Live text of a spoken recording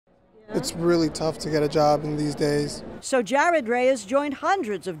It's really tough to get a job in these days. So Jared Reyes joined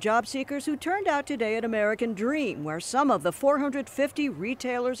hundreds of job seekers who turned out today at American Dream, where some of the 450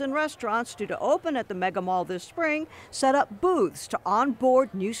 retailers and restaurants due to open at the Mega Mall this spring set up booths to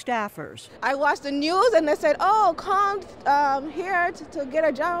onboard new staffers. I watched the news and they said, oh, come here to get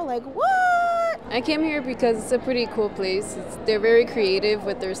a job. I'm like, what? I came here because it's a pretty cool place. They're very creative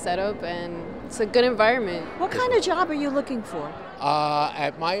with their setup and it's a good environment. What kind of job are you looking for?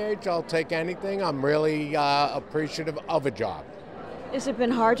 At my age, I'll take anything. I'm really appreciative of a job. Has it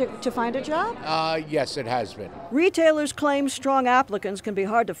been hard to find a job? Yes, it has been. Retailers claim strong applicants can be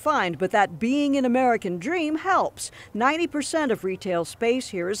hard to find, but that being an American dream helps. 90% of retail space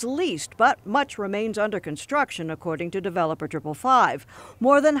here is leased, but much remains under construction, according to developer 555.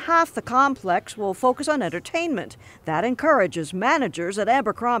 More than half the complex will focus on entertainment. That encourages managers at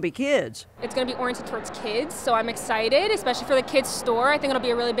Abercrombie Kids. It's going to be oriented towards kids, so I'm excited, especially for the kids store. I think it'll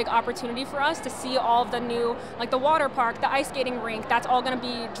be a really big opportunity for us to see all of the new, like the water park, the ice skating rink. That's all going to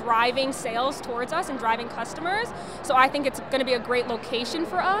be driving sales towards us and driving customers. So I think it's going to be a great location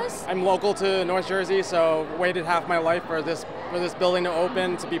for us. I'm local to North Jersey, so waited half my life for this building to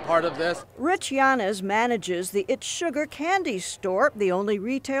open, to be part of this. Rich Yanez manages the It's Sugar candy store, the only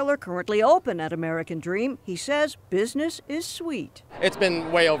retailer currently open at American Dream. He says business is sweet. It's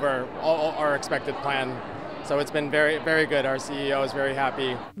been way over our expected plan. So it's been very, very good. Our CEO is very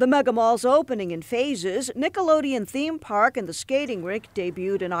happy. The Mega Mall's opening in phases. Nickelodeon theme park and the skating rink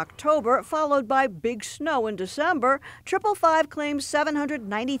debuted in October, followed by big snow in December. 555 claims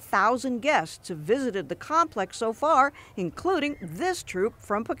 790,000 guests have visited the complex so far, including this troupe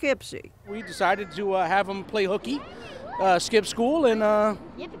from Poughkeepsie. We decided to have them play hooky, skip school, and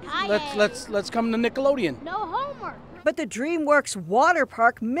let's come to Nickelodeon. No homework. But the DreamWorks water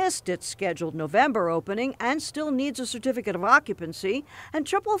park missed its scheduled November opening and still needs a certificate of occupancy, and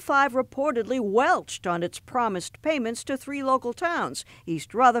 555 reportedly welched on its promised payments to 3 local towns,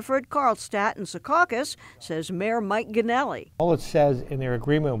 East Rutherford, Carlstadt, and Secaucus, says Mayor Mike Ganelli. All it says in their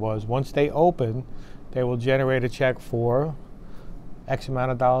agreement was once they open, they will generate a check for X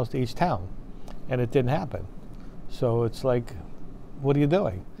amount of dollars to each town, and it didn't happen. So it's like, what are you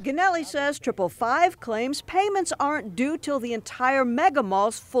doing? Ganelli says 555 claims payments aren't due till the entire Mega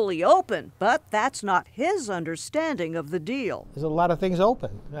Mall's fully open, but that's not his understanding of the deal. There's a lot of things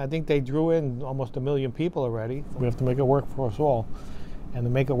open. I think they drew in almost 1 million people already. We have to make it work for us all. And to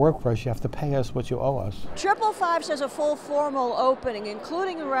make it work for us, you have to pay us what you owe us. 555 says a full formal opening,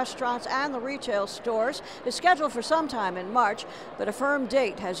 including the restaurants and the retail stores, is scheduled for sometime in March, but a firm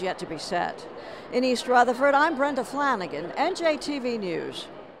date has yet to be set. In East Rutherford, I'm Brenda Flanagan, NJTV News.